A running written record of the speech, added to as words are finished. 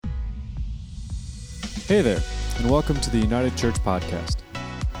Hey there, and welcome to the United Church Podcast.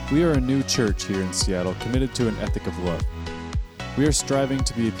 We are a new church here in Seattle committed to an ethic of love. We are striving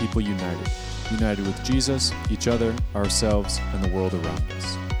to be a people united with Jesus, each other, ourselves, and the world around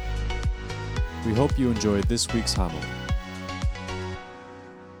us. We hope you enjoyed this week's homily.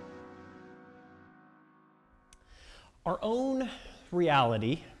 Our own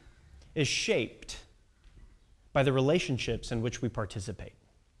reality is shaped by the relationships in which we participate.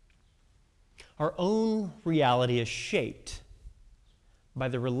 Our own reality is shaped by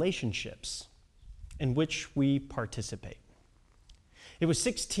the relationships in which we participate. It was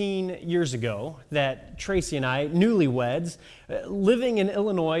 16 years ago that Tracy and I, newlyweds, living in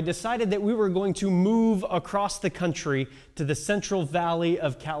Illinois, decided that we were going to move across the country to the Central Valley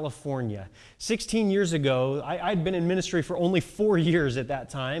of California. 16 years ago, I'd been in ministry for only 4 years at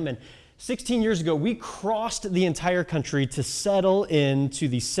that time, and 16 years ago, we crossed the entire country to settle into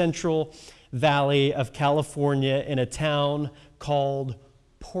the Central Valley of California in a town called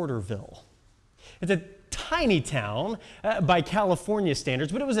Porterville. It's a tiny town by California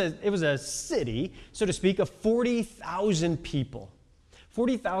standards, but it was a city, so to speak, of 40,000 people.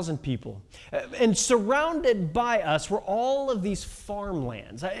 40,000 people. And surrounded by us were all of these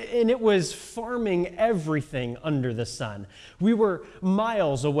farmlands, and it was farming everything under the sun. We were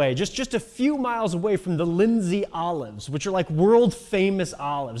miles away, just a few miles away from the Lindsay olives, which are like world famous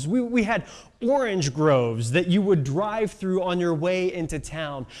olives. We had orange groves that you would drive through on your way into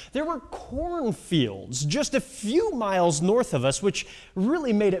town. There were cornfields just a few miles north of us, which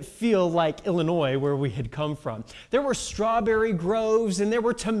really made it feel like Illinois, where we had come from. There were strawberry groves, and there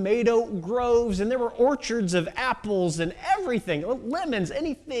were tomato groves, and there were orchards of apples and everything, lemons,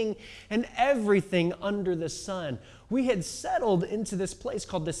 anything and everything under the sun. We had settled into this place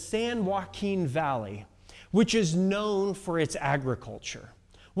called the San Joaquin Valley, which is known for its agriculture.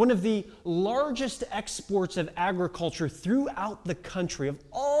 One of the largest exports of agriculture throughout the country, of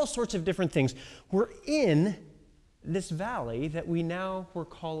all sorts of different things, were in this valley that we now were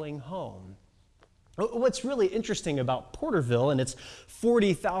calling home. What's really interesting about Porterville and its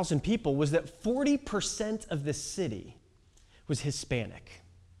 40,000 people was that 40% of the city was Hispanic.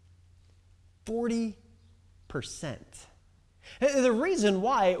 40%. The reason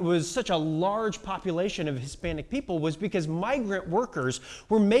why it was such a large population of Hispanic people was because migrant workers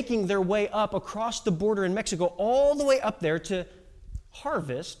were making their way up across the border in Mexico, all the way up there to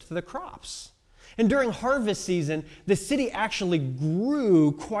harvest the crops. And during harvest season, the city actually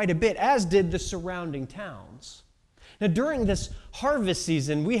grew quite a bit, as did the surrounding towns. Now, during this harvest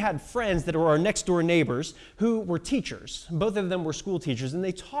season, we had friends that were our next door neighbors who were teachers. Both of them were school teachers, and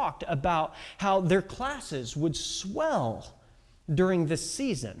they talked about how their classes would swell during this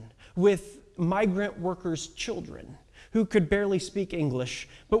season with migrant workers' children who could barely speak English,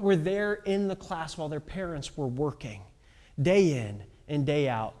 but were there in the class while their parents were working day in and day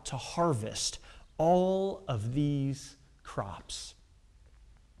out to harvest all of these crops.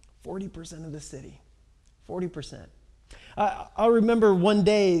 40% of the city. 40%. I remember one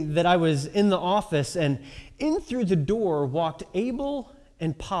day that I was in the office, and in through the door walked Abel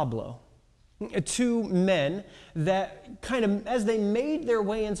and Pablo, two men that kind of, as they made their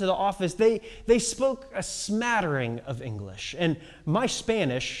way into the office, they spoke a smattering of English. And my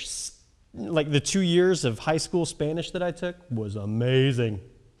Spanish, like the 2 years of high school Spanish that I took, was amazing.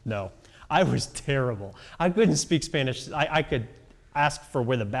 No, I was terrible. I couldn't speak Spanish. I could ask for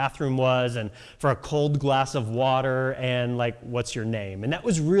where the bathroom was and for a cold glass of water and like, what's your name? And that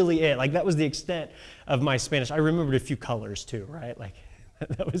was really it. Like, that was the extent of my Spanish. I remembered a few colors too, right? Like,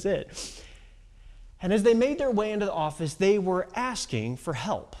 that was it. And as they made their way into the office, they were asking for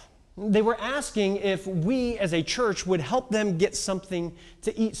help. They were asking if we as a church would help them get something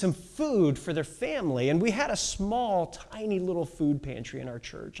to eat, some food for their family. And we had a small, tiny little food pantry in our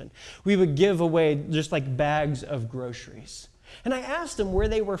church, and we would give away just like bags of groceries. And I asked them where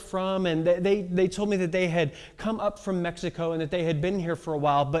they were from, and they told me that they had come up from Mexico and that they had been here for a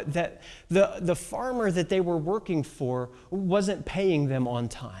while, but that the farmer that they were working for wasn't paying them on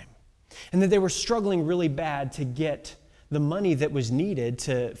time, and that they were struggling really bad to get the money that was needed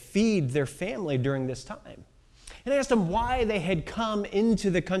to feed their family during this time. And I asked them why they had come into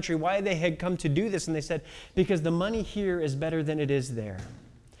the country, why they had come to do this, and they said, because the money here is better than it is there.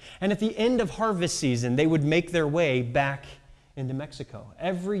 And at the end of harvest season, they would make their way back into Mexico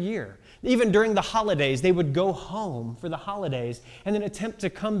every year. Even during the holidays, they would go home for the holidays and then attempt to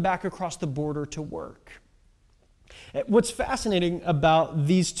come back across the border to work. What's fascinating about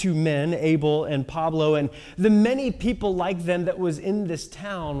these two men, Abel and Pablo, and the many people like them that was in this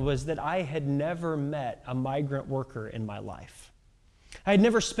town, was that I had never met a migrant worker in my life. I had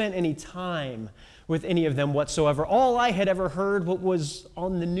never spent any time with any of them whatsoever. All I had ever heard was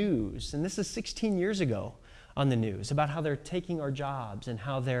on the news, and this is 16 years ago on the news, about how they're taking our jobs and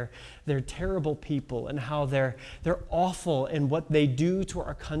how they're terrible people and how they're awful in what they do to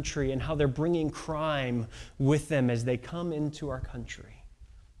our country and how they're bringing crime with them as they come into our country.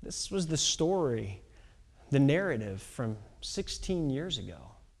 This was the story, the narrative from 16 years ago.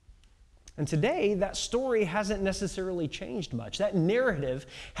 And today, that story hasn't necessarily changed much. That narrative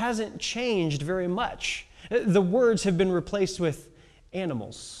hasn't changed very much. The words have been replaced with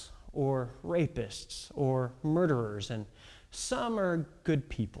animals or rapists or murderers, and some are good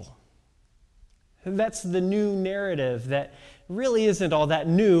people. That's the new narrative that really isn't all that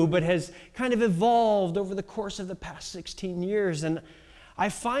new, but has kind of evolved over the course of the past 16 years. And I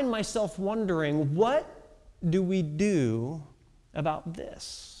find myself wondering, what do we do about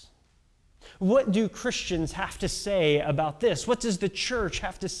this? What do Christians have to say about this? What does the church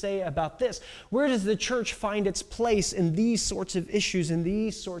have to say about this? Where does the church find its place in these sorts of issues, in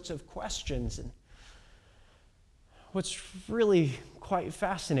these sorts of questions? And what's really quite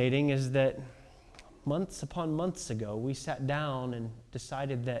fascinating is that months upon months ago, we sat down and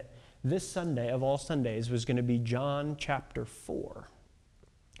decided that this Sunday, of all Sundays, was going to be John chapter 4,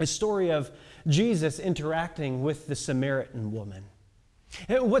 a story of Jesus interacting with the Samaritan woman.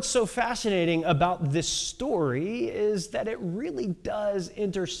 And what's so fascinating about this story is that it really does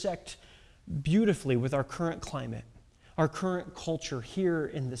intersect beautifully with our current climate, our current culture here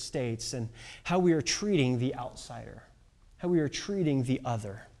in the States, and how we are treating the outsider, how we are treating the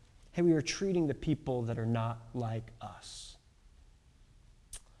other, how we are treating the people that are not like us.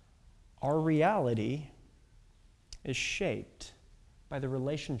 Our reality is shaped by the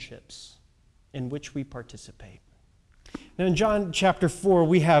relationships in which we participate. Now in John chapter 4,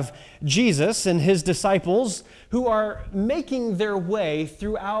 we have Jesus and his disciples who are making their way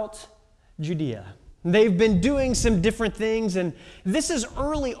throughout Judea. They've been doing some different things, and this is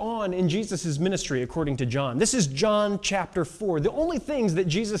early on in Jesus' ministry, according to John. This is John chapter 4. The only things that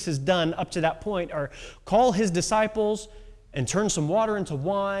Jesus has done up to that point are call his disciples and turn some water into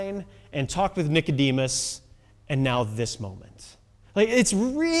wine and talk with Nicodemus, and now this moment. It's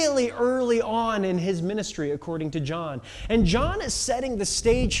really early on in his ministry, according to John. And John is setting the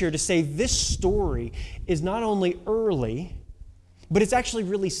stage here to say this story is not only early, but it's actually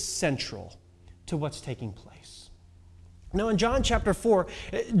really central to what's taking place. Now, in John chapter 4,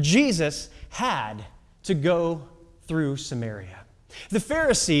 Jesus had to go through Samaria. The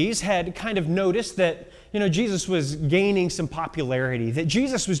Pharisees had kind of noticed that Jesus was gaining some popularity, that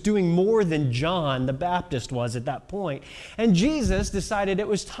Jesus was doing more than John the Baptist was at that point. And Jesus decided it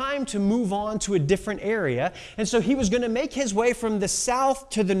was time to move on to a different area, and so he was going to make his way from the south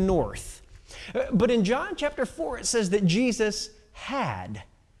to the north. But in John chapter 4, it says that Jesus had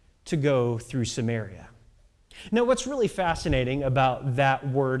to go through Samaria. Now, what's really fascinating about that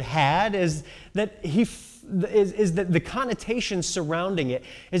word "had" is that the connotation surrounding it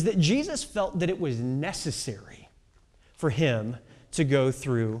is that Jesus felt that it was necessary for him to go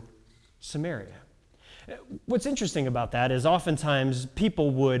through Samaria. What's interesting about that is oftentimes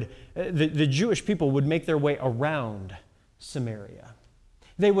the Jewish people would make their way around Samaria.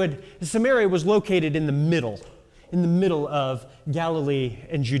 Samaria was located in the middle of Galilee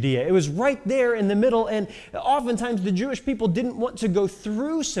and Judea. It was right there in the middle, and oftentimes the Jewish people didn't want to go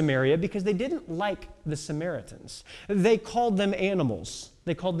through Samaria because they didn't like the Samaritans. They called them animals.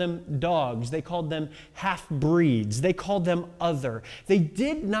 They called them dogs. They called them half-breeds. They called them other. They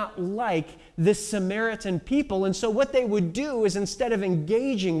did not like the Samaritan people, and so what they would do is instead of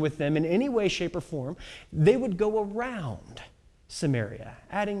engaging with them in any way, shape, or form, they would go around Samaria,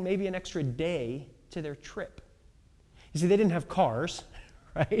 adding maybe an extra day to their trip. You see, they didn't have cars,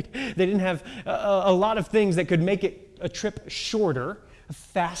 right? They didn't have a lot of things that could make it a trip shorter,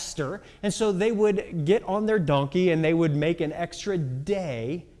 faster. And so they would get on their donkey and they would make an extra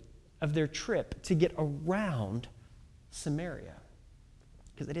day of their trip to get around Samaria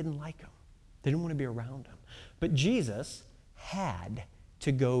because they didn't like them. They didn't want to be around them. But Jesus had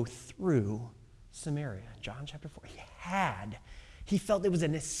to go through Samaria. John chapter 4, he felt it was a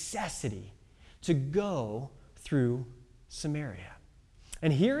necessity to go through Samaria.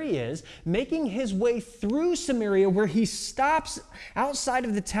 And here he is, making his way through Samaria, where he stops outside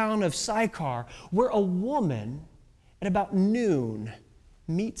of the town of Sychar, where a woman at about noon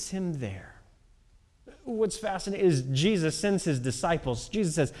meets him there. What's fascinating is Jesus sends his disciples.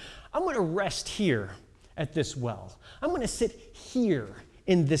 Jesus says, I'm going to rest here at this well. I'm going to sit here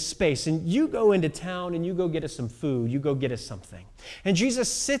in this space, and you go into town and you go get us some food. You go get us something. And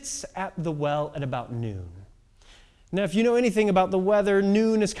Jesus sits at the well at about noon. Now, if you know anything about the weather,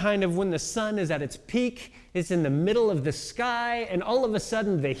 noon is kind of when the sun is at its peak. It's in the middle of the sky, and all of a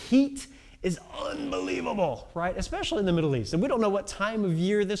sudden the heat is unbelievable, right? Especially in the Middle East. And we don't know what time of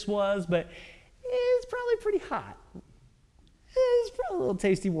year this was, but it's probably pretty hot. It's probably a little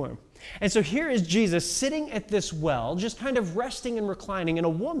tasty warm. And so here is Jesus sitting at this well, just kind of resting and reclining, and a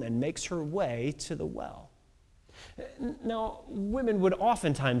woman makes her way to the well. Now, women would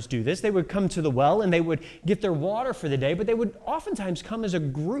oftentimes do this. They would come to the well and they would get their water for the day, but they would oftentimes come as a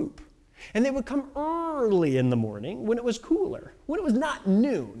group. And they would come early in the morning when it was cooler, when it was not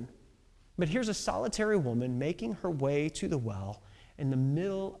noon. But here's a solitary woman making her way to the well in the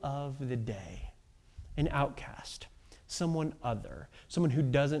middle of the day. An outcast, someone other, someone who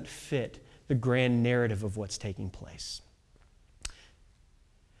doesn't fit the grand narrative of what's taking place.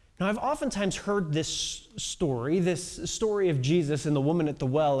 Now, I've oftentimes heard this story of Jesus and the woman at the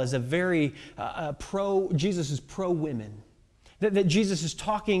well, as a very Jesus is pro-women. That Jesus is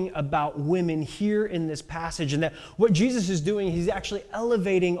talking about women here in this passage, and that what Jesus is doing, he's actually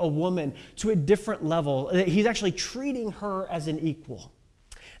elevating a woman to a different level. He's actually treating her as an equal.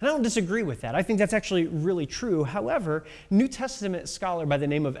 And I don't disagree with that. I think that's actually really true. However, New Testament scholar by the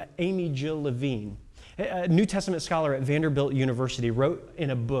name of Amy Jill Levine, a New Testament scholar at Vanderbilt University, wrote in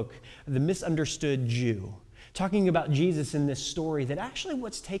a book, The Misunderstood Jew, talking about Jesus in this story, that actually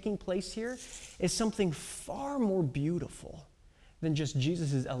what's taking place here is something far more beautiful than just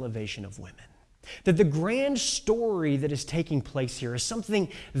Jesus' elevation of women. That the grand story that is taking place here is something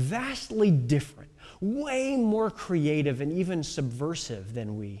vastly different, way more creative and even subversive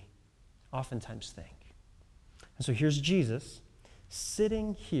than we oftentimes think. And so here's Jesus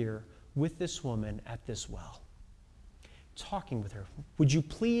sitting here with this woman at this well, talking with her. Would you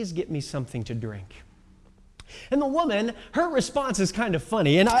please get me something to drink? And the woman, her response is kind of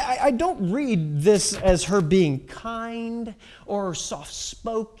funny, and I don't read this as her being kind or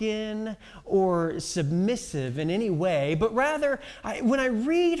soft-spoken or submissive in any way, but rather, when I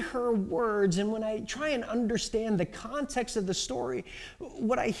read her words and when I try and understand the context of the story,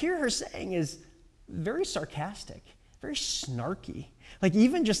 what I hear her saying is very sarcastic, very snarky, like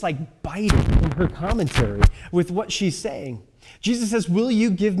even just like biting in her commentary with what she's saying. Jesus says, "Will you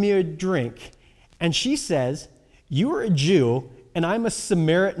give me a drink?" And she says, "You are a Jew, and I'm a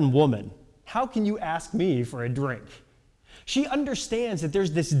Samaritan woman. How can you ask me for a drink?" She understands that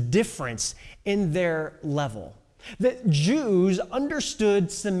there's this difference in their level. That Jews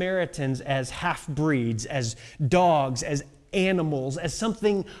understood Samaritans as half-breeds, as dogs, as animals, as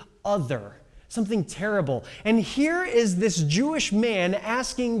something other, something terrible. And here is this Jewish man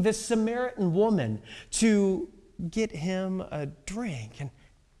asking this Samaritan woman to get him a drink. And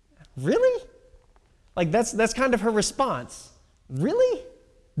really? Like that's kind of her response. Really?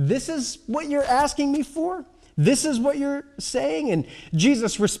 This is what you're asking me for? This is what you're saying? And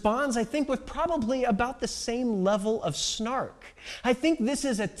Jesus responds, I think, with probably about the same level of snark. I think this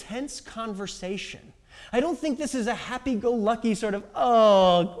is a tense conversation. I don't think this is a happy-go-lucky sort of,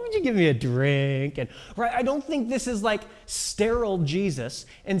 "Oh, would you give me a drink?" And right? I don't think this is like sterile Jesus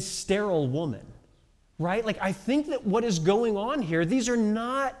and sterile woman. Right? Like I think that what is going on here, this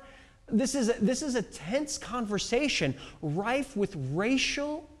is a tense conversation rife with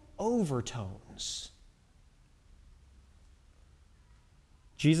racial overtones.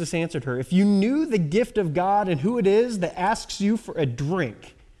 Jesus answered her, "If you knew the gift of God and who it is that asks you for a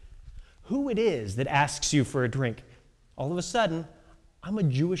drink," who it is that asks you for a drink. All of a sudden, I'm a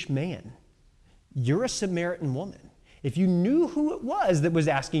Jewish man. You're a Samaritan woman. If you knew who it was that was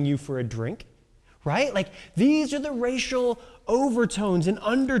asking you for a drink, right? Like these are the racial overtones and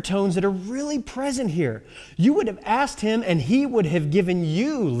undertones that are really present here. You would have asked him and he would have given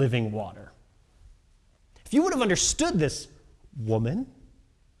you living water. If you would have understood this, woman,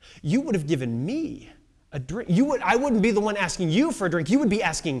 you would have given me a drink. I wouldn't be the one asking you for a drink. You would be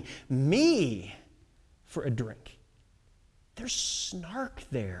asking me for a drink. There's snark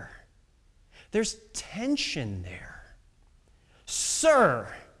there. There's tension there.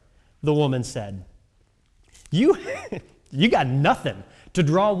 "Sir," the woman said, you got nothing to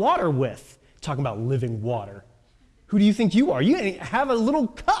draw water with." Talking about living water. Who do you think you are? You have a little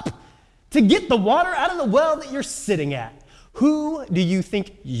cup to get the water out of the well that you're sitting at. Who do you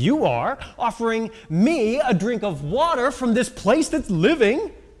think you are offering me a drink of water from this place that's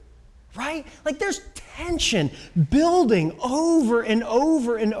living? Right? Like there's tension building over and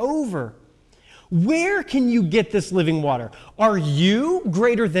over and over. Where can you get this living water? Are you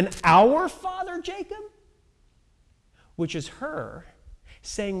greater than our father Jacob? Which is her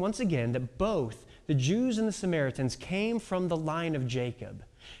saying once again that both the Jews and the Samaritans came from the line of Jacob.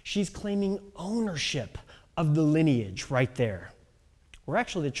 She's claiming ownership of the lineage right there. We're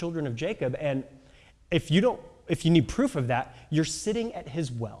actually the children of Jacob, and if you need proof of that, you're sitting at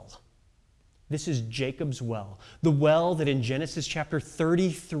his well. This is Jacob's well, the well that in Genesis chapter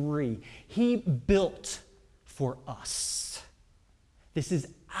 33, he built for us. This is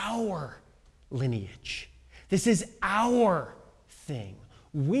our lineage. This is our thing.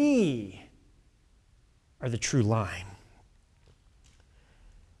 We are the true line.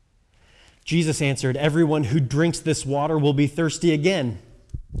 Jesus answered, "Everyone who drinks this water will be thirsty again."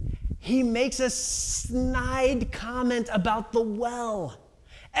 He makes a snide comment about the well.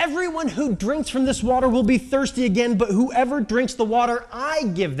 Everyone who drinks from this water will be thirsty again, but whoever drinks the water I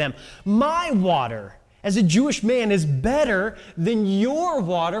give them, my water, as a Jewish man, is better than your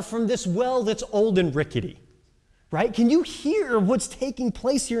water from this well that's old and rickety. Right? Can you hear what's taking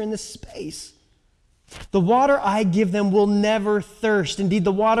place here in this space? The water I give them will never thirst. Indeed,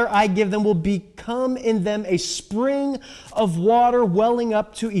 the water I give them will become in them a spring of water welling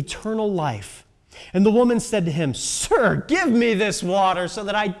up to eternal life. And the woman said to him, "Sir, give me this water so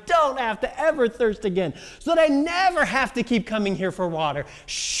that I don't have to ever thirst again, so that I never have to keep coming here for water.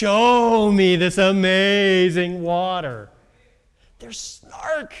 Show me this amazing water." There's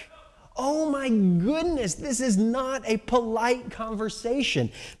snark. Oh my goodness, this is not a polite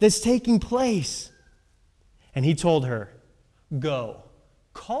conversation that's taking place. And he told her, "Go,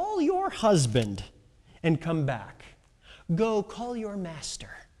 call your husband and come back. Go, call your master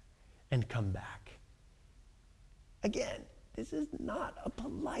and come back." Again, this is not a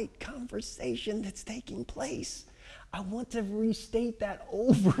polite conversation that's taking place. I want to restate that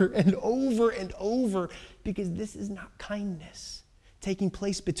over and over and over because this is not kindness taking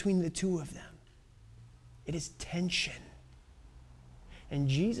place between the two of them. It is tension. And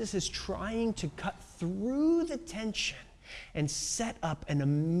Jesus is trying to cut through the tension and set up an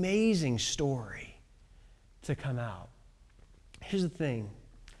amazing story to come out. Here's the thing.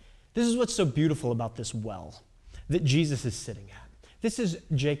 This is what's so beautiful about this well that Jesus is sitting at. This is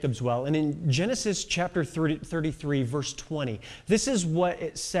Jacob's well. And in Genesis chapter 33, verse 20, this is what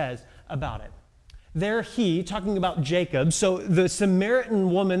it says about it. There he, talking about Jacob, so the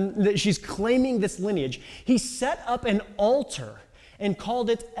Samaritan woman, that she's claiming this lineage, he set up an altar and called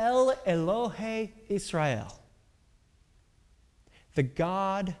it El Elohe Israel, the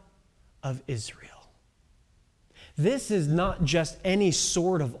God of Israel. This is not just any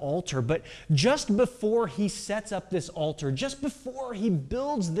sort of altar, but just before he sets up this altar, just before he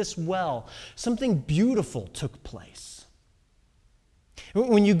builds this well, something beautiful took place.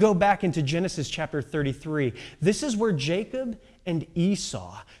 When you go back into Genesis chapter 33, this is where Jacob and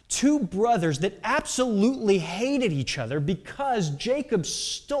Esau, two brothers that absolutely hated each other because Jacob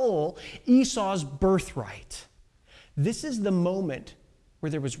stole Esau's birthright. This is the moment where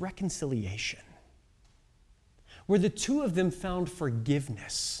there was reconciliation, where the two of them found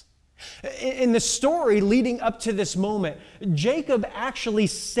forgiveness. In the story leading up to this moment, Jacob actually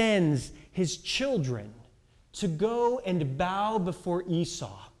sends his children to go and bow before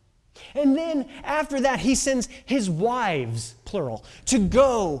Esau. And then after that, he sends his wives, plural, to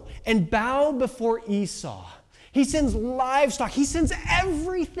go and bow before Esau. He sends livestock. He sends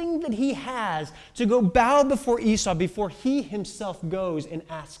everything that he has to go bow before Esau before he himself goes and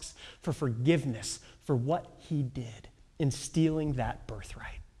asks for forgiveness for what he did in stealing that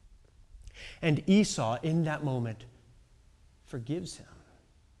birthright. And Esau, in that moment, forgives him.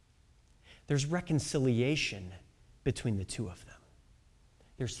 There's reconciliation between the two of them.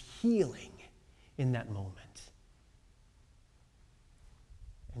 There's healing in that moment.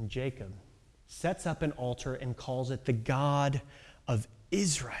 And Jacob sets up an altar and calls it the God of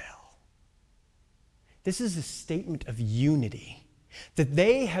Israel. This is a statement of unity, that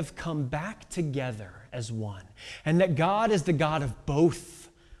they have come back together as one, and that God is the God of both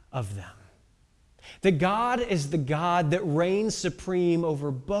of them. That God is the God that reigns supreme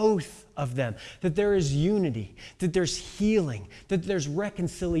over both of them. That there is unity, that there's healing, that there's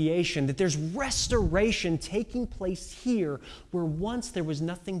reconciliation, that there's restoration taking place here where once there was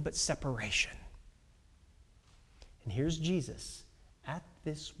nothing but separation. And here's Jesus at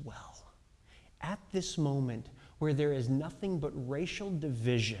this well, at this moment where there is nothing but racial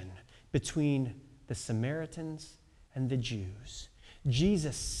division between the Samaritans and the Jews.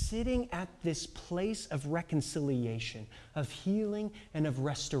 Jesus sitting at this place of reconciliation, of healing, and of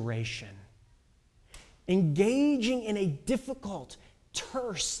restoration, engaging in a difficult,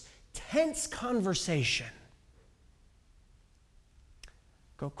 terse, tense conversation.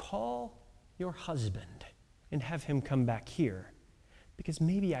 Go call your husband and have him come back here, because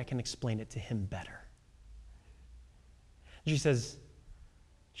maybe I can explain it to him better. She says,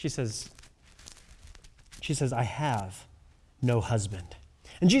 She says, I have no husband.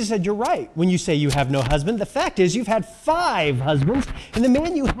 And Jesus said, you're right when you say you have no husband. The fact is you've had 5 husbands, and the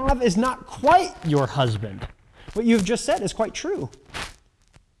man you have is not quite your husband. What you've just said is quite true.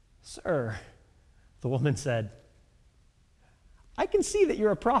 Sir, the woman said, I can see that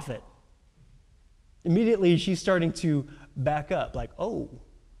you're a prophet. Immediately, she's starting to back up, like, oh,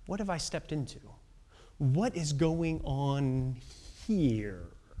 what have I stepped into? What is going on here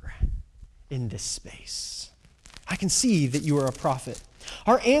in this space? I can see that you are a prophet.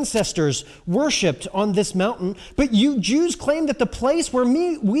 Our ancestors worshipped on this mountain, but you Jews claim that the place where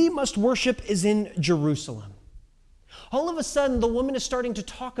we must worship is in Jerusalem. All of a sudden, the woman is starting to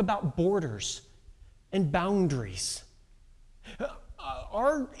talk about borders and boundaries.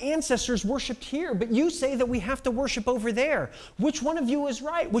 Our ancestors worshipped here, but you say that we have to worship over there. Which one of you is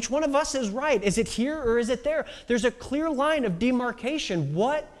right? Which one of us is right? Is it here or is it there? There's a clear line of demarcation.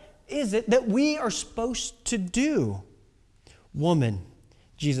 What is it that we are supposed to do? Woman,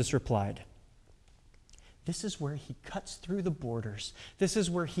 Jesus replied, this is where he cuts through the borders. This is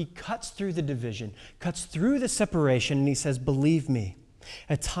where he cuts through the division, cuts through the separation, and he says, believe me,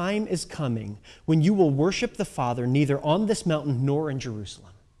 a time is coming when you will worship the Father neither on this mountain nor in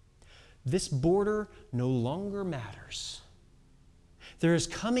Jerusalem. This border no longer matters. There is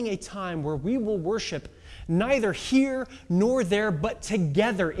coming a time where we will worship neither here nor there, but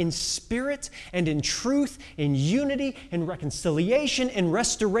together in spirit and in truth, in unity, in reconciliation, in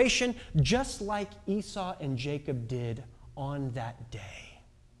restoration, just like Esau and Jacob did on that day.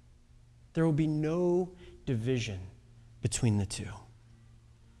 There will be no division between the two.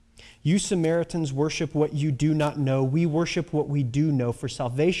 You Samaritans worship what you do not know. We worship what we do know, for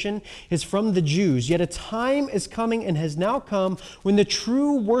salvation is from the Jews. Yet a time is coming and has now come when the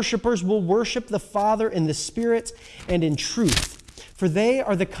true worshipers will worship the Father in the Spirit and in truth. For they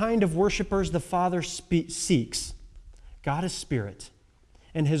are the kind of worshipers the Father seeks. God is Spirit,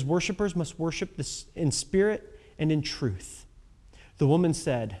 and his worshipers must worship in spirit and in truth. The woman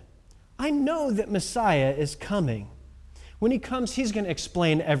said, I know that Messiah is coming. When he comes, he's going to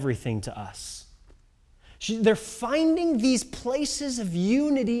explain everything to us. They're finding these places of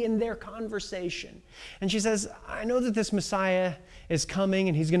unity in their conversation. And she says, I know that this Messiah is coming,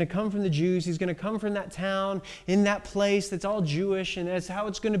 and he's going to come from the Jews. He's going to come from that town, in that place that's all Jewish, and that's how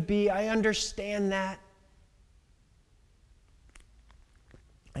it's going to be. I understand that.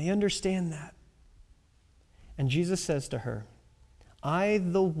 I understand that. And Jesus says to her, I,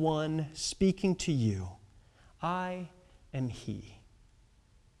 the one speaking to you, I am he.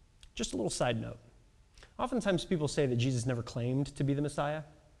 Just a little side note. Oftentimes people say that Jesus never claimed to be the Messiah.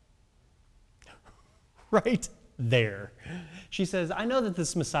 Right there. She says, I know that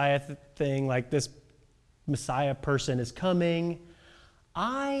this Messiah thing, like this Messiah person is coming.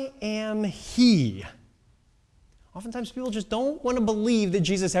 I am he. Oftentimes people just don't want to believe that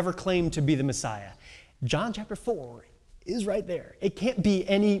Jesus ever claimed to be the Messiah. John chapter 4 is right there. It can't be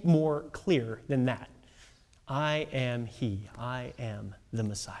any more clear than that. I am he. I am the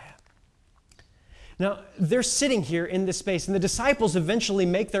Messiah. Now, they're sitting here in this space, and the disciples eventually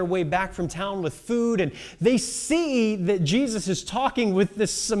make their way back from town with food, and they see that Jesus is talking with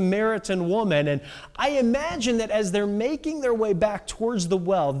this Samaritan woman. And I imagine that as they're making their way back towards the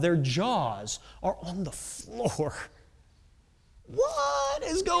well, their jaws are on the floor. What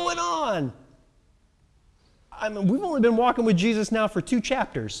is going on? I mean, we've only been walking with Jesus now for 2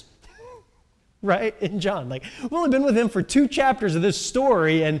 chapters. Right? In John. Like, we've only been with him for 2 chapters of this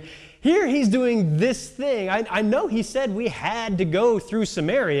story, and here he's doing this thing. I know he said we had to go through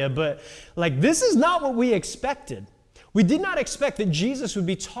Samaria, but like, this is not what we expected. We did not expect that Jesus would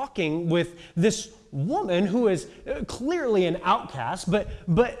be talking with this woman who is clearly an outcast,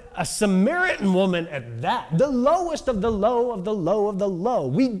 but a Samaritan woman at that, the lowest of the low of the low of the low.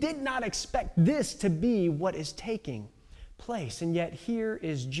 We did not expect this to be what is taking place, and yet here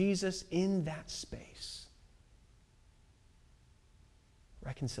is Jesus in that space.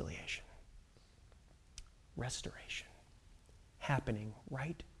 Reconciliation, restoration, happening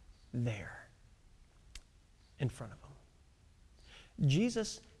right there in front of them.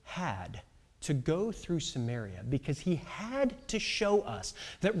 Jesus had to go through Samaria because he had to show us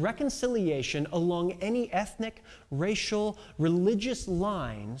that reconciliation along any ethnic, racial, religious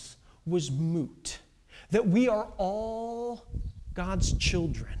lines was moot. That we are all God's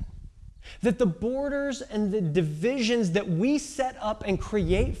children. That the borders and the divisions that we set up and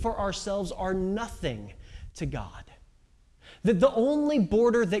create for ourselves are nothing to God. That the only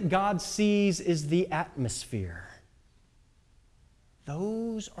border that God sees is the atmosphere.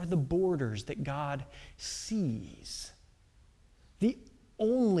 Those are the borders that God sees. The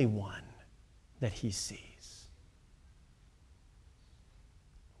only one that he sees.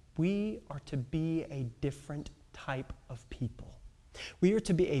 we are to be a different type of people. We are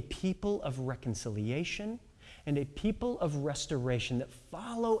to be a people of reconciliation and a people of restoration that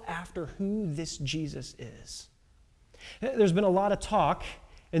follow after who this Jesus is. There's been a lot of talk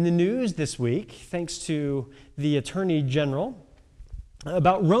in the news this week, thanks to the Attorney General,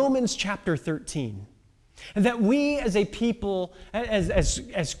 about Romans chapter 13. And that we as a people,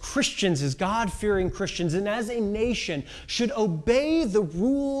 as Christians, as God-fearing Christians, and as a nation, should obey the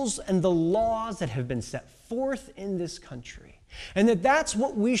rules and the laws that have been set forth in this country. And that that's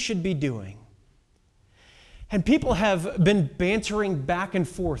what we should be doing. And people have been bantering back and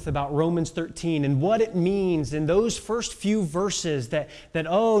forth about Romans 13 and what it means in those first few verses that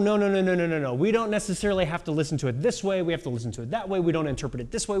oh, no. We don't necessarily have to listen to it this way. We have to listen to it that way. We don't interpret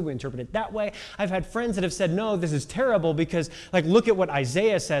it this way. We interpret it that way. I've had friends that have said, no, this is terrible because, like, look at what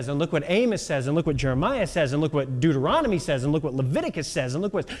Isaiah says and look what Amos says and look what Jeremiah says and look what Deuteronomy says and look what Leviticus says and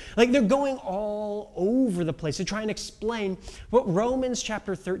look what, like, they're going all over the place to try and explain what Romans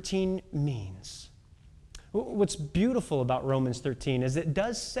chapter 13 means. What's beautiful about Romans 13 is it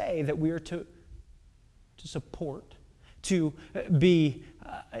does say that we are to support, to be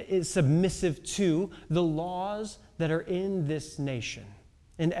submissive to the laws that are in this nation,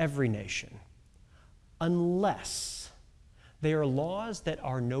 in every nation, unless they are laws that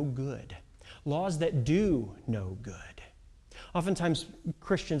are no good, laws that do no good. Oftentimes,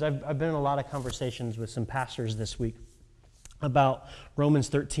 Christians, I've been in a lot of conversations with some pastors this week about Romans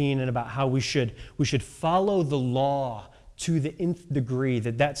 13 and about how we should follow the law to the nth degree,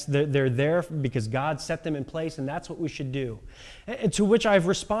 they're there because God set them in place and that's what we should do. And to which I've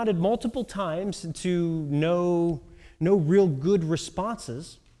responded multiple times to no real good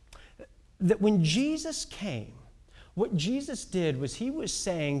responses, that when Jesus came, what Jesus did was he was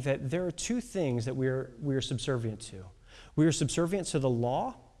saying that there are two things that we are subservient to. We are subservient to the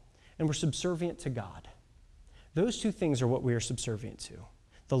law and we're subservient to God. Those two things are what we are subservient to,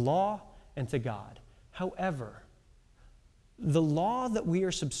 the law and to God. However, the law that we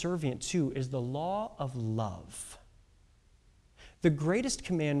are subservient to is the law of love. The greatest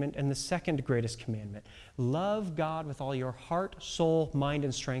commandment and the second greatest commandment, love God with all your heart, soul, mind,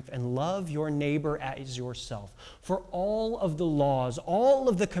 and strength, and love your neighbor as yourself. For all of the laws, all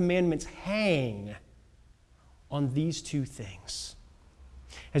of the commandments hang on these two things.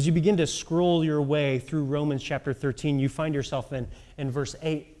 As you begin to scroll your way through Romans chapter 13, you find yourself in verse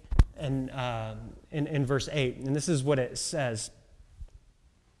 8, and in verse 8, and this is what it says.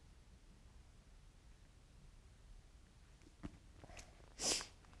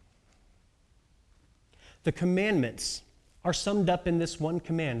 The commandments are summed up in this one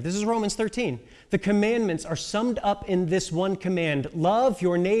command. This is Romans 13. The commandments are summed up in this one command. Love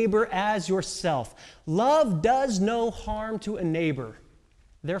your neighbor as yourself. Love does no harm to a neighbor.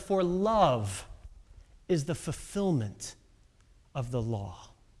 Therefore, love is the fulfillment of the law.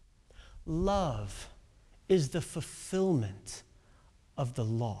 Love is the fulfillment of the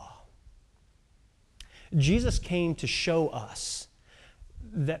law. Jesus came to show us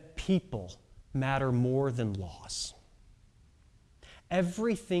that people matter more than laws.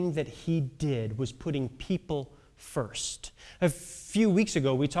 Everything that he did was putting people first. A few weeks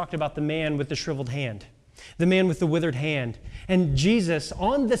ago, we talked about the man with the shriveled hand, the man with the withered hand. And Jesus,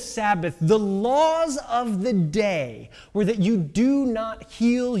 on the Sabbath, the laws of the day were that you do not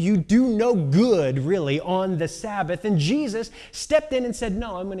heal, you do no good, really, on the Sabbath. And Jesus stepped in and said,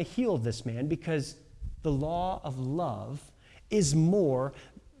 no, I'm going to heal this man because the law of love is more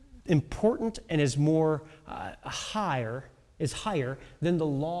important and is more higher than the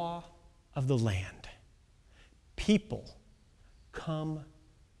law of the land. People come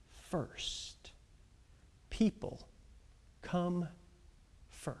first. People come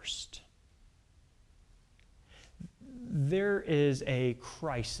first. There is a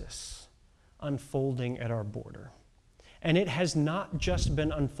crisis unfolding at our border. And it has not just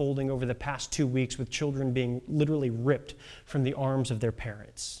been unfolding over the past 2 weeks with children being literally ripped from the arms of their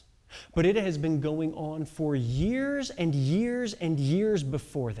parents. But it has been going on for years and years and years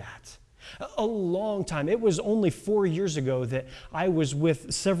before that. A long time. It was only 4 years ago that I was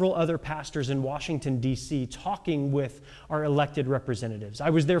with several other pastors in Washington, D.C., talking with our elected representatives.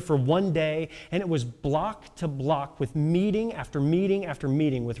 I was there for 1 day, and it was block to block with meeting after meeting after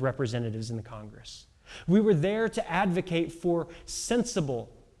meeting with representatives in the Congress. We were there to advocate for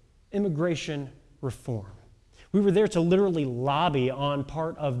sensible immigration reform. We were there to literally lobby on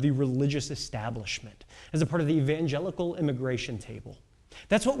part of the religious establishment as a part of the evangelical immigration table.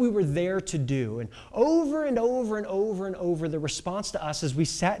 That's what we were there to do. And over and over and over and over, the response to us as we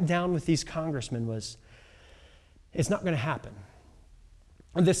sat down with these congressmen was, it's not going to happen.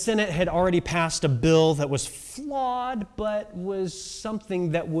 The Senate had already passed a bill that was flawed, but was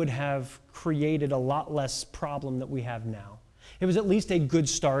something that would have created a lot less problem that we have now. It was at least a good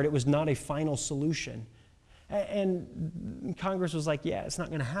start. It was not a final solution. And Congress was like, yeah, it's not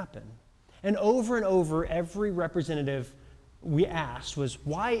going to happen. And over, every representative we asked was,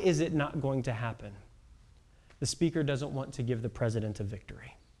 why is it not going to happen? The speaker doesn't want to give the president a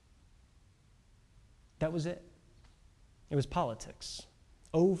victory. That was it. It was politics.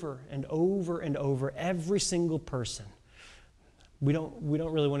 Over and over, every single person. We don't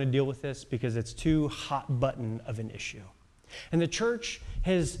really want to deal with this because it's too hot button of an issue. And the church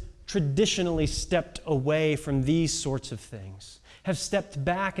has traditionally stepped away from these sorts of things, have stepped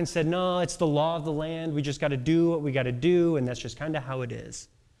back and said, no, it's the law of the land. We just got to do what we got to do, and that's just kind of how it is.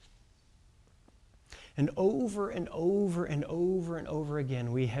 And over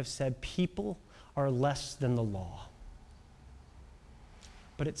again, we have said people are less than the law.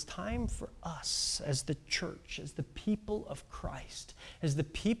 But it's time for us as the church, as the people of Christ, as the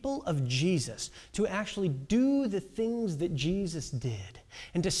people of Jesus, to actually do the things that Jesus did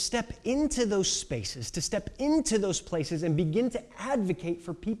and to step into those spaces, to step into those places and begin to advocate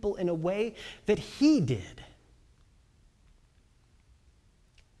for people in a way that he did.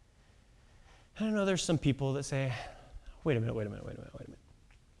 I know there's some people that say, wait a minute.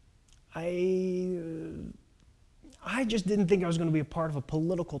 I just didn't think I was going to be a part of a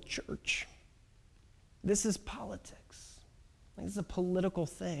political church. This is politics. This is a political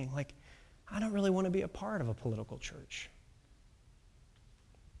thing. I don't really want to be a part of a political church.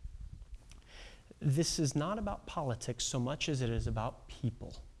 This is not about politics so much as it is about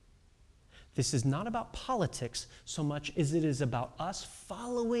people. This is not about politics so much as it is about us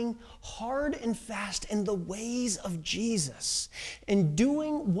following hard and fast in the ways of Jesus and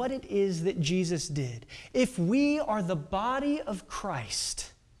doing what it is that Jesus did. If we are the body of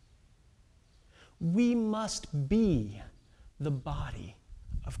Christ, we must be the body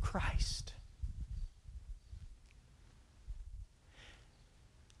of Christ.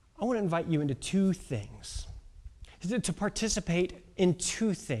 I want to invite you into two things, to participate in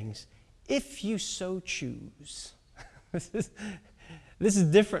two things, if you so choose. This is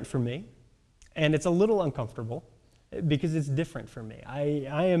different for me, and it's a little uncomfortable because it's different for me.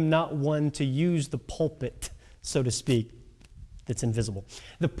 I am not one to use the pulpit, so to speak, that's invisible.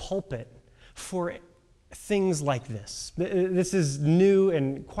 The pulpit for things like this. This is new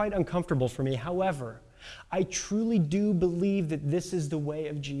and quite uncomfortable for me. However, I truly do believe that this is the way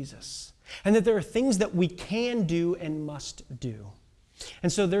of Jesus, and that there are things that we can do and must do.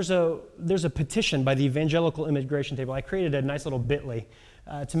 And so there's a petition by the Evangelical Immigration Table. I created a nice little bit.ly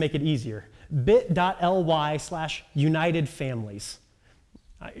to make it easier. bit.ly/United Families.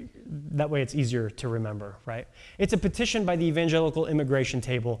 That way it's easier to remember, right? It's a petition by the Evangelical Immigration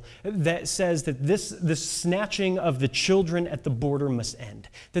Table that says that this snatching of the children at the border must end.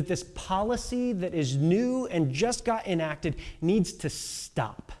 That this policy that is new and just got enacted needs to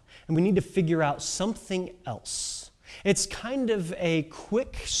stop. And we need to figure out something else. It's kind of a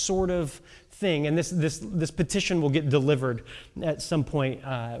quick sort of thing, and this petition will get delivered at some point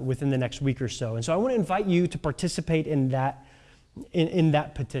within the next week or so. And so I want to invite you to participate in that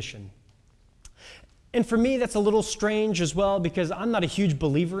petition. And for me, that's a little strange as well because I'm not a huge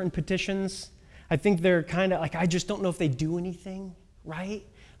believer in petitions. I think they're kind of I just don't know if they do anything, right?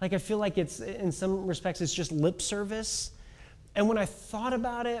 I feel like it's, in some respects, it's just lip service. And when I thought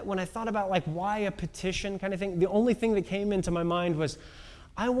about why a petition kind of thing, the only thing that came into my mind was,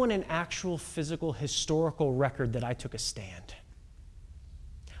 I want an actual physical historical record that I took a stand.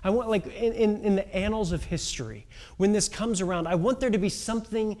 I want, in the annals of history, when this comes around, I want there to be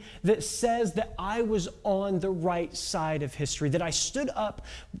something that says that I was on the right side of history, that I stood up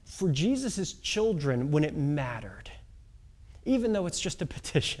for Jesus' children when it mattered, even though it's just a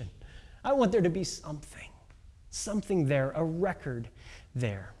petition. I want there to be something there, a record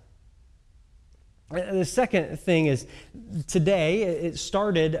there. The second thing is, today, it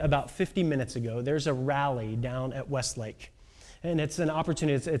started about 50 minutes ago. There's a rally down at Westlake, and it's an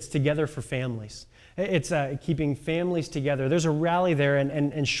opportunity. It's Together for Families. It's keeping families together. There's a rally there,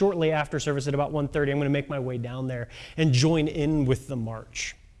 and shortly after service at about 1:30, I'm going to make my way down there and join in with the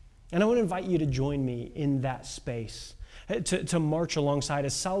march. And I want to invite you to join me in that space, to march alongside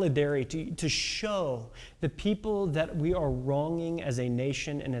as solidarity, to show the people that we are wronging as a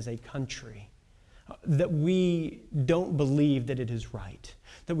nation and as a country, that we don't believe that it is right,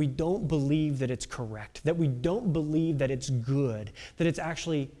 that we don't believe that it's correct, that we don't believe that it's good, that it's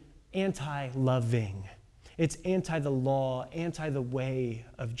actually anti-loving. It's anti the law, anti the way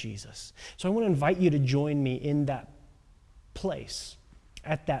of Jesus. So I want to invite you to join me in that place.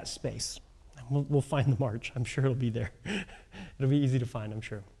 at that space. We'll find the march. I'm sure it'll be there. It'll be easy to find, I'm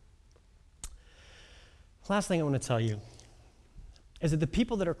sure. Last thing I want to tell you is that the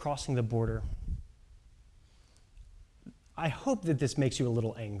people that are crossing the border, I hope that this makes you a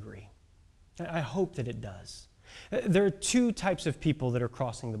little angry. I hope that it does. There are two types of people that are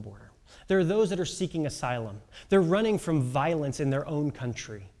crossing the border. There are those that are seeking asylum. They're running from violence in their own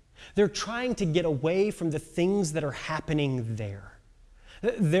country. They're trying to get away from the things that are happening there.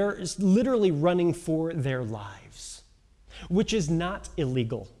 They're literally running for their lives, which is not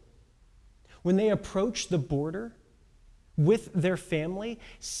illegal. When they approach the border with their family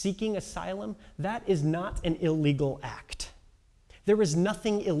seeking asylum, that is not an illegal act. There is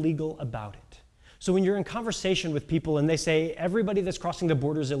nothing illegal about it. So when you're in conversation with people and they say everybody that's crossing the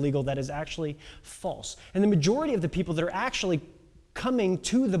border is illegal, that is actually false. And the majority of the people that are actually coming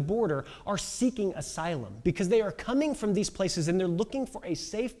to the border are seeking asylum because they are coming from these places and they're looking for a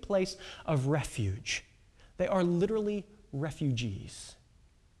safe place of refuge. They are literally refugees.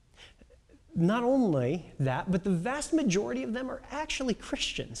 Not only that, but the vast majority of them are actually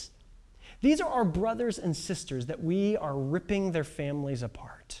Christians. These are our brothers and sisters that we are ripping their families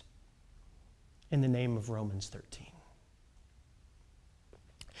apart in the name of Romans 13.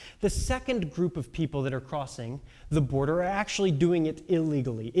 The second group of people that are crossing the border are actually doing it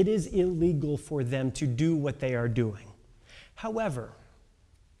illegally. It is illegal for them to do what they are doing. However,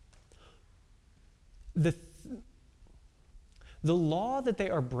 the law that they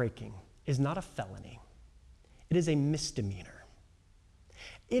are breaking is not a felony. It is a misdemeanor.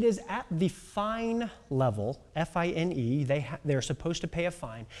 It is at the fine level, F-I-N-E, they're supposed to pay a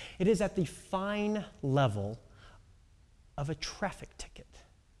fine. It is at the fine level of a traffic ticket.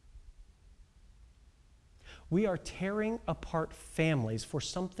 We are tearing apart families for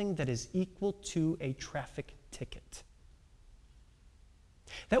something that is equal to a traffic ticket.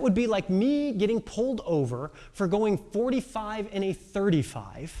 That would be like me getting pulled over for going 45 in a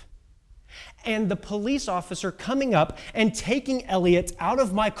 35, and the police officer coming up and taking Elliot out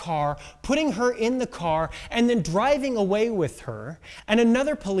of my car, putting her in the car, and then driving away with her, and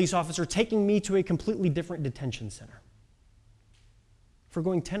another police officer taking me to a completely different detention center for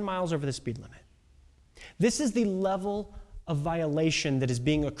going 10 miles over the speed limit. This is the level of violation that is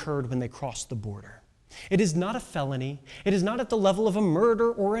being occurred when they cross the border. It is not a felony. It is not at the level of a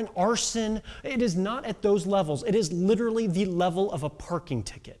murder or an arson. It is not at those levels. It is literally the level of a parking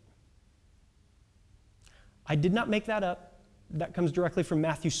ticket. I did not make that up. That comes directly from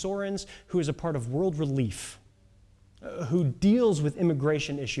Matthew Sorens, who is a part of World Relief, who deals with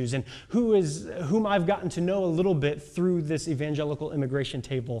immigration issues and whom I've gotten to know a little bit through this evangelical immigration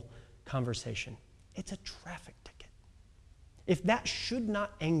table conversation. It's a traffic ticket. If that should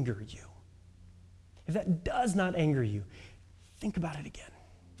not anger you, if that does not anger you, think about it again.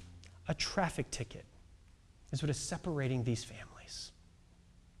 A traffic ticket is what is separating these families.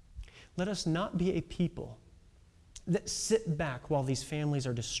 Let us not be a people that sit back while these families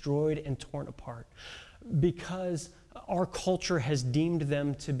are destroyed and torn apart because our culture has deemed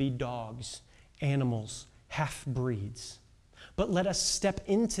them to be dogs, animals, half-breeds. But let us step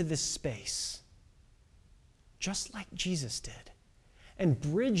into this space just like Jesus did, and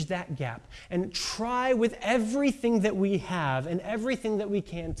bridge that gap and try with everything that we have and everything that we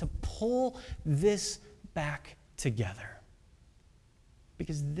can to pull this back together.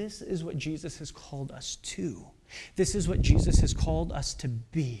 Because this is what Jesus has called us to. This is what Jesus has called us to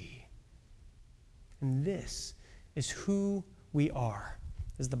be. And this is who we are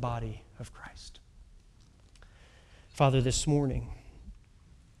as the body of Christ. Father, this morning,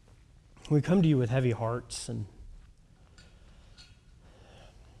 we come to you with heavy hearts and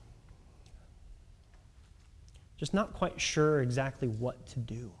just not quite sure exactly what to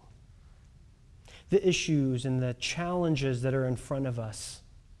do. The issues and the challenges that are in front of us,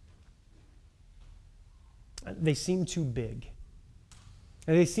 they seem too big.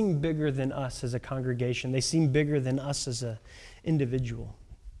 And they seem bigger than us as a congregation. They seem bigger than us as an individual.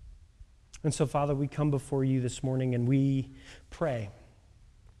 And so, Father, we come before you this morning and we pray.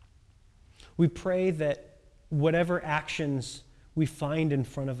 We pray that whatever actions we find in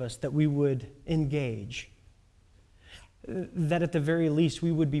front of us, that we would engage. That at the very least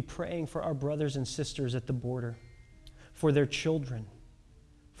we would be praying for our brothers and sisters at the border, for their children,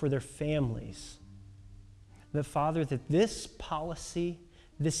 for their families. That, Father, that this policy,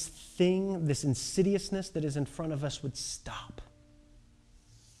 this thing, this insidiousness that is in front of us would stop.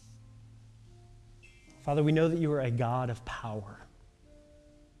 Father, we know that you are a God of power.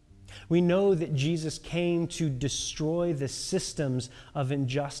 We know that Jesus came to destroy the systems of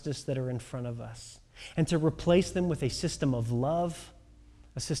injustice that are in front of us and to replace them with a system of love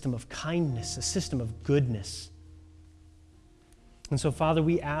a system of kindness, a system of goodness. And so, Father,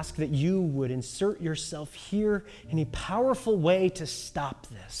 we ask that you would insert yourself here in a powerful way to stop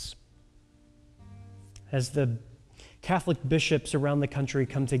this. As the Catholic bishops around the country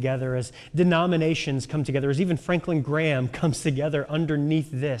come together, as denominations come together, as even Franklin Graham comes together underneath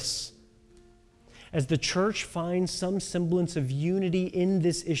this, as the church finds some semblance of unity in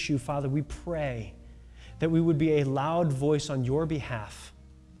this issue, Father, we pray that we would be a loud voice on your behalf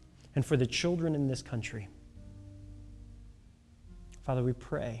and for the children in this country. Father, we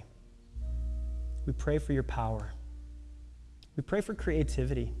pray. We pray for your power. We pray for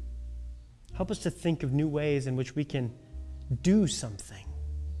creativity. Help us to think of new ways in which we can do something.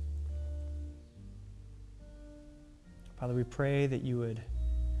 Father, we pray that you would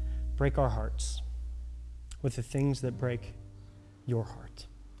break our hearts with the things that break your heart.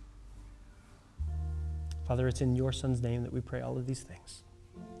 Father, it's in your Son's name that we pray all of these things.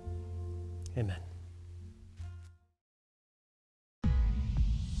 Amen.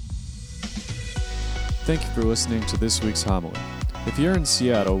 Thank you for listening to this week's homily. If you're in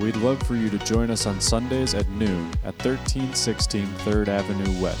Seattle, we'd love for you to join us on Sundays at noon at 1316 3rd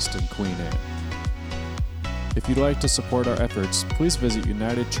Avenue West in Queen Anne. If you'd like to support our efforts, please visit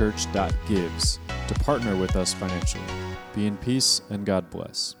unitedchurch.gives to partner with us financially. Be in peace and God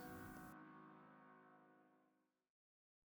bless.